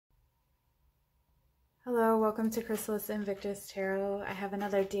Hello, welcome to Chrysalis Invictus Tarot. I have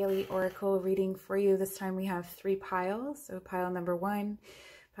another daily oracle reading for you. This time we have 3 piles. So pile number 1,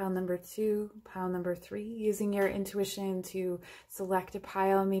 pile number 2, pile number 3. Using your intuition to select a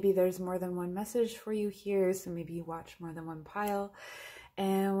pile. Maybe there's more than one message for you here, so maybe you watch more than one pile.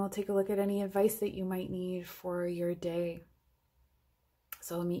 And we'll take a look at any advice that you might need for your day.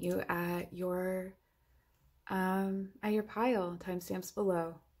 So I'll meet you at your pile, timestamps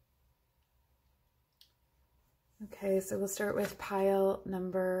below. Okay, so we'll start with pile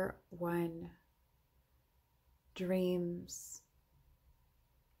number 1, dreams.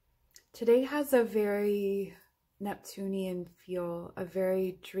 Today has a very Neptunian feel, a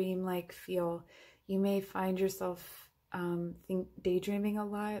very dreamlike feel. You may find yourself daydreaming a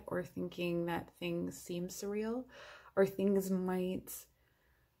lot, or thinking that things seem surreal, or things might,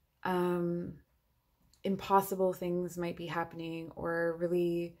 impossible things might be happening, or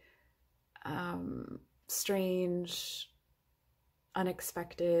really strange,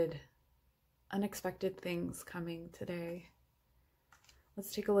 unexpected things coming today.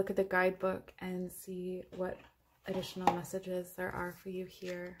 Let's take a look at the guidebook and see what additional messages there are for you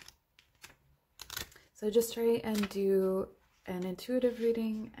here. So just try and do an intuitive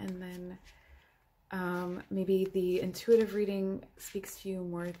reading, and then maybe the intuitive reading speaks to you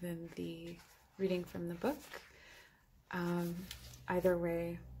more than the reading from the book. Either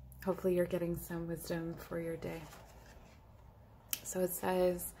way, hopefully you're getting some wisdom for your day. So it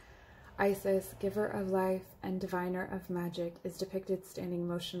says, Isis, giver of life and diviner of magic, is depicted standing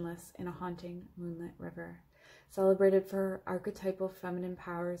motionless in a haunting moonlit river. Celebrated for her archetypal feminine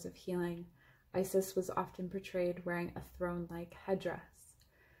powers of healing, Isis was often portrayed wearing a throne-like headdress.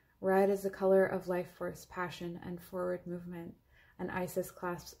 Red is the color of life force, passion, and forward movement, and Isis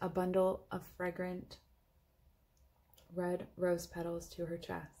clasps a bundle of fragrant red rose petals to her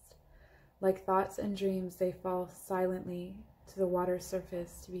chest. Like thoughts and dreams, they fall silently to the water's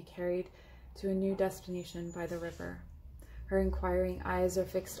surface to be carried to a new destination by the river. Her inquiring eyes are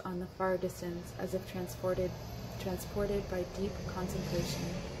fixed on the far distance, as if transported by deep contemplation.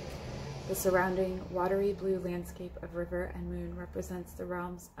 The surrounding watery blue landscape of river and moon represents the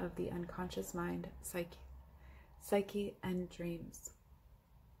realms of the unconscious mind, psyche, and dreams.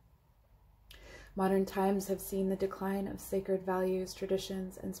 Modern times have seen the decline of sacred values,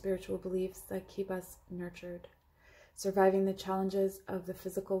 traditions, and spiritual beliefs that keep us nurtured. Surviving the challenges of the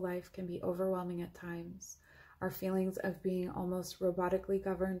physical life can be overwhelming at times. Our feelings of being almost robotically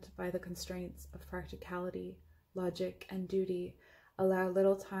governed by the constraints of practicality, logic, and duty allow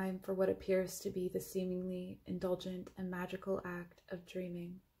little time for what appears to be the seemingly indulgent and magical act of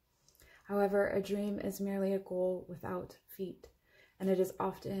dreaming. However, a dream is merely a goal without feet. And it is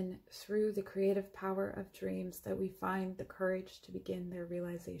often through the creative power of dreams that we find the courage to begin their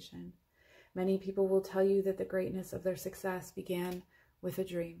realization. Many people will tell you that the greatness of their success began with a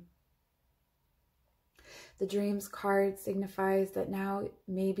dream. The dreams card signifies that now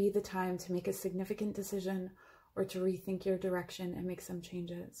may be the time to make a significant decision or to rethink your direction and make some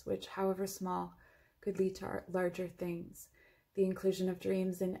changes, which, however small, could lead to larger things. The inclusion of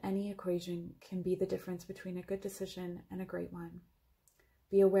dreams in any equation can be the difference between a good decision and a great one.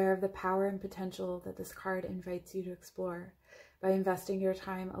 Be aware of the power and potential that this card invites you to explore by investing your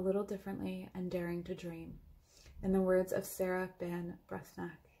time a little differently and daring to dream. In the words of Sarah Ban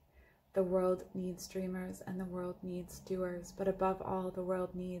Breathnack, the world needs dreamers and the world needs doers, but above all, the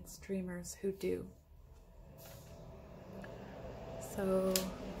world needs dreamers who do. So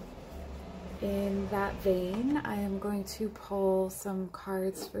in that vein, I am going to pull some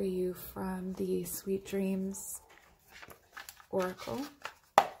cards for you from the Sweet Dreams Oracle.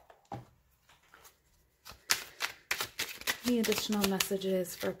 Any additional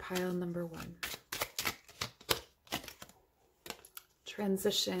messages for pile number 1?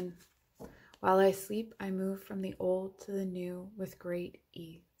 Transition. While I sleep, I move from the old to the new with great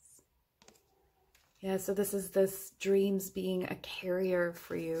ease. Yeah, so this dreams being a carrier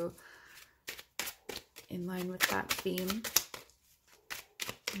for you, in line with that theme.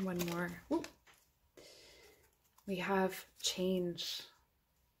 And one more. Ooh. We have change.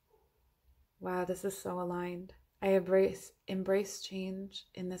 Wow, this is so aligned. I embrace change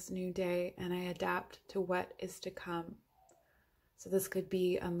in this new day, and I adapt to what is to come. So this could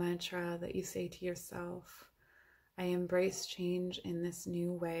be a mantra that you say to yourself. I embrace change in this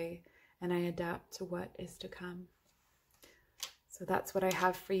new way, and I adapt to what is to come. So that's what I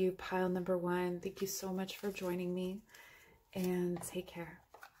have for you, pile number 1. Thank you so much for joining me, and take care.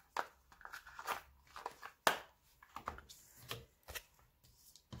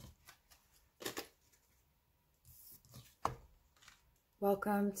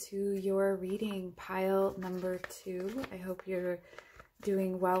 welcome to your reading, pile number 2. I hope you're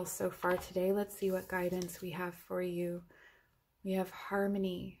doing well so far today. Let's see what guidance we have for you. We have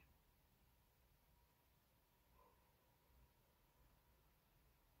harmony.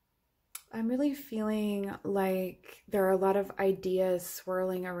 I'm really feeling like there are a lot of ideas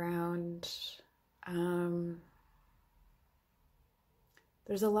swirling around.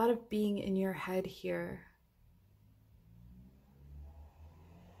 There's a lot of being in your head here,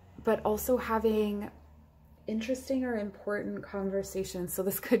 but also having interesting or important conversations. So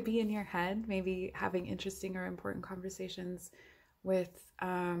this could be in your head, maybe having interesting or important conversations with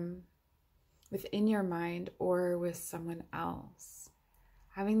within your mind or with someone else.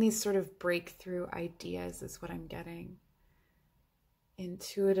 Having these sort of breakthrough ideas is what I'm getting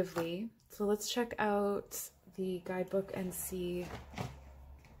intuitively. So let's check out the guidebook and see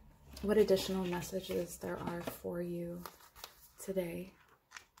what additional messages there are for you today.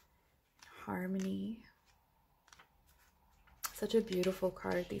 Harmony. Such a beautiful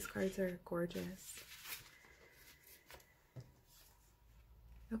card. These cards are gorgeous.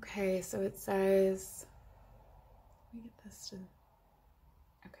 Okay, so it says, let me get this to,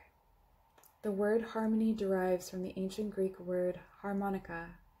 okay. The word harmony derives from the ancient Greek word harmonica,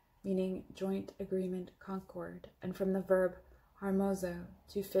 meaning joint, agreement, concord, and from the verb harmozo,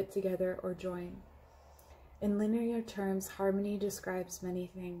 to fit together or join. In linear terms, harmony describes many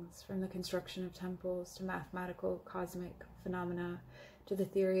things, from the construction of temples to mathematical cosmic phenomena to the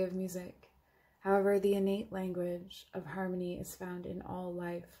theory of music. However, the innate language of harmony is found in all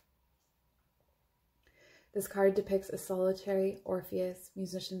life. This card depicts a solitary Orpheus,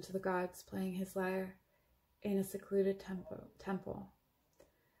 musician to the gods, playing his lyre in a secluded temple.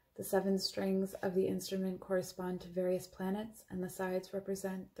 The 7 strings of the instrument correspond to various planets, and the sides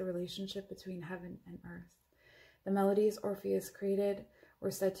represent the relationship between heaven and earth. The melodies Orpheus created were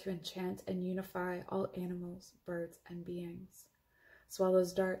said to enchant and unify all animals, birds, and beings.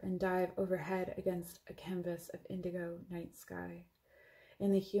 Swallows dart and dive overhead against a canvas of indigo night sky.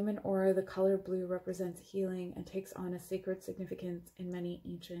 In the human aura, the color blue represents healing and takes on a sacred significance in many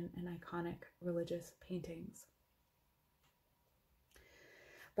ancient and iconic religious paintings.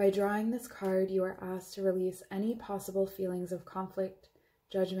 By drawing this card, you are asked to release any possible feelings of conflict,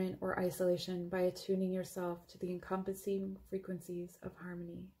 judgment, or isolation by attuning yourself to the encompassing frequencies of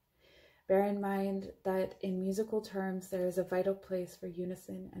harmony. Bear in mind that in musical terms, there is a vital place for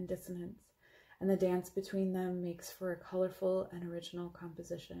unison and dissonance, and the dance between them makes for a colorful and original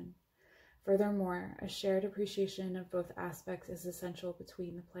composition. Furthermore, a shared appreciation of both aspects is essential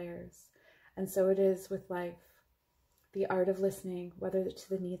between the players, and so it is with life. The art of listening, whether to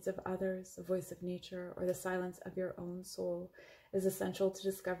the needs of others, the voice of nature, or the silence of your own soul, is essential to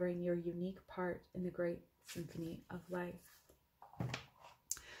discovering your unique part in the great symphony of life.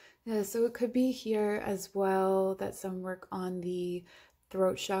 Yeah, so it could be here as well that some work on the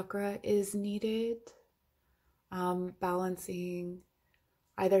throat chakra is needed. Balancing,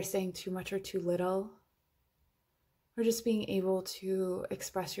 either saying too much or too little, or just being able to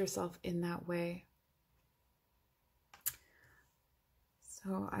express yourself in that way.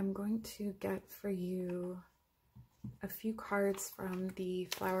 So I'm going to get for you a few cards from the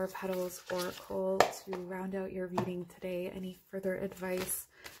Flower Petals Oracle to round out your reading today. Any further advice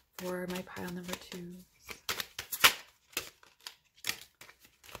for my pile number 2?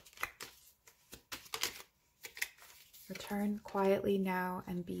 Return quietly now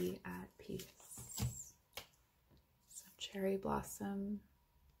and be at peace. So cherry blossom.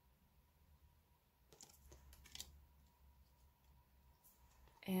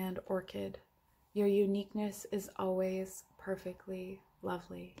 And orchid. Your uniqueness is always perfectly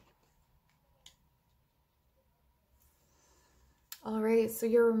lovely. All right, so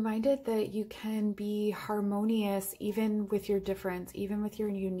you're reminded that you can be harmonious even with your difference, even with your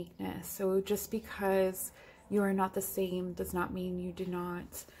uniqueness. So just because you are not the same does not mean you do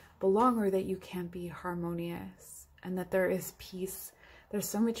not belong or that you can't be harmonious, and that there is peace. There's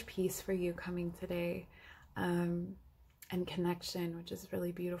so much peace for you coming today, and connection, which is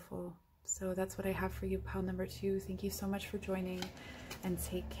really beautiful. So that's what I have for you, pile number 2. Thank you so much for joining, and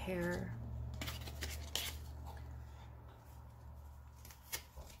take care.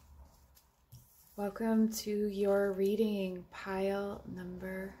 Welcome to your reading, pile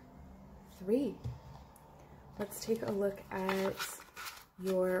number 3. Let's take a look at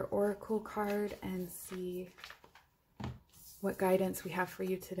your oracle card and see what guidance we have for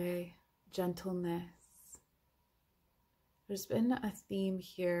you today. Gentleness. There's been a theme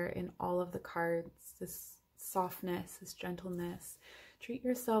here in all of the cards, this softness, this gentleness, Treat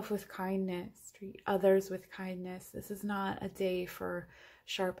yourself with kindness. Treat others with kindness. This is not a day for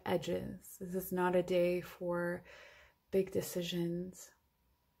sharp edges. This is not a day for big decisions.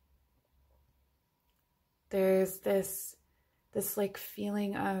 There's this like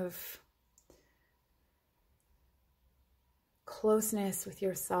feeling of closeness with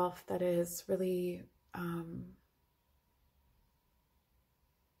yourself that is really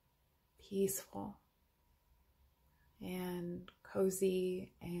peaceful and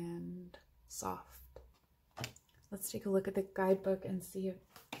cozy and soft. Let's take a look at the guidebook and see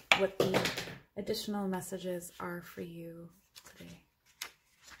what the additional messages are for you today.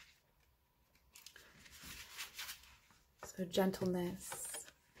 So gentleness.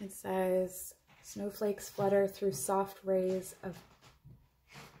 It says, snowflakes flutter through soft rays of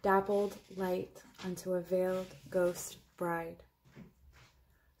dappled light unto a veiled ghost bride.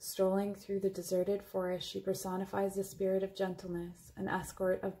 Strolling through the deserted forest, she personifies the spirit of gentleness. An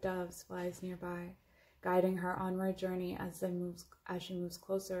escort of doves flies nearby, guiding her onward journey as she moves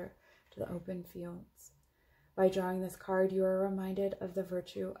closer to the open fields. By drawing this card, you are reminded of the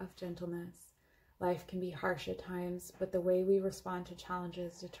virtue of gentleness. Life can be harsh at times, but the way we respond to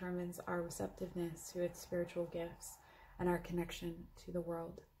challenges determines our receptiveness to its spiritual gifts and our connection to the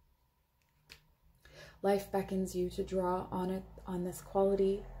world. Life beckons you to draw on this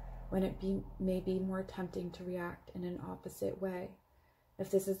quality when it may be more tempting to react in an opposite way.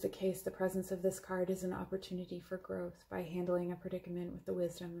 If this is the case, the presence of this card is an opportunity for growth. By handling a predicament with the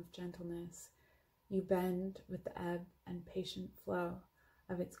wisdom of gentleness, you bend with the ebb and patient flow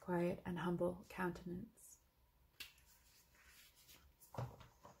of its quiet and humble countenance.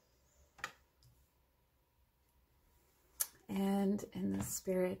 And in the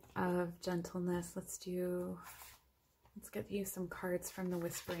spirit of gentleness, let's get you some cards from the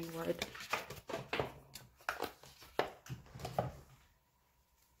Whispering Wood.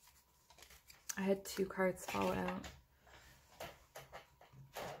 I had 2 cards fall out.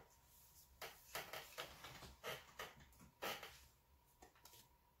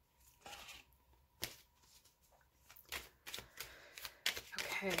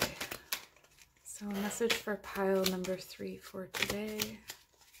 Okay, so a message for pile number 3 for today.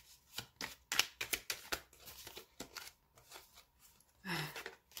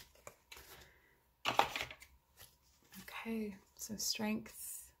 Okay, so strength.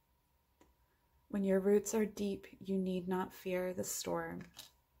 When your roots are deep, you need not fear the storm.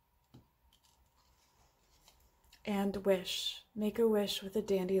 And wish. Make a wish with a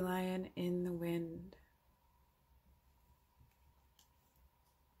dandelion in the wind.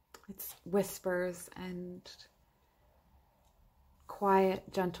 It's whispers and quiet,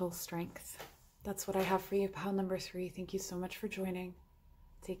 gentle strength. That's what I have for you, pile number 3. Thank you so much for joining.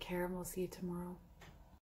 Take care, and we'll see you tomorrow.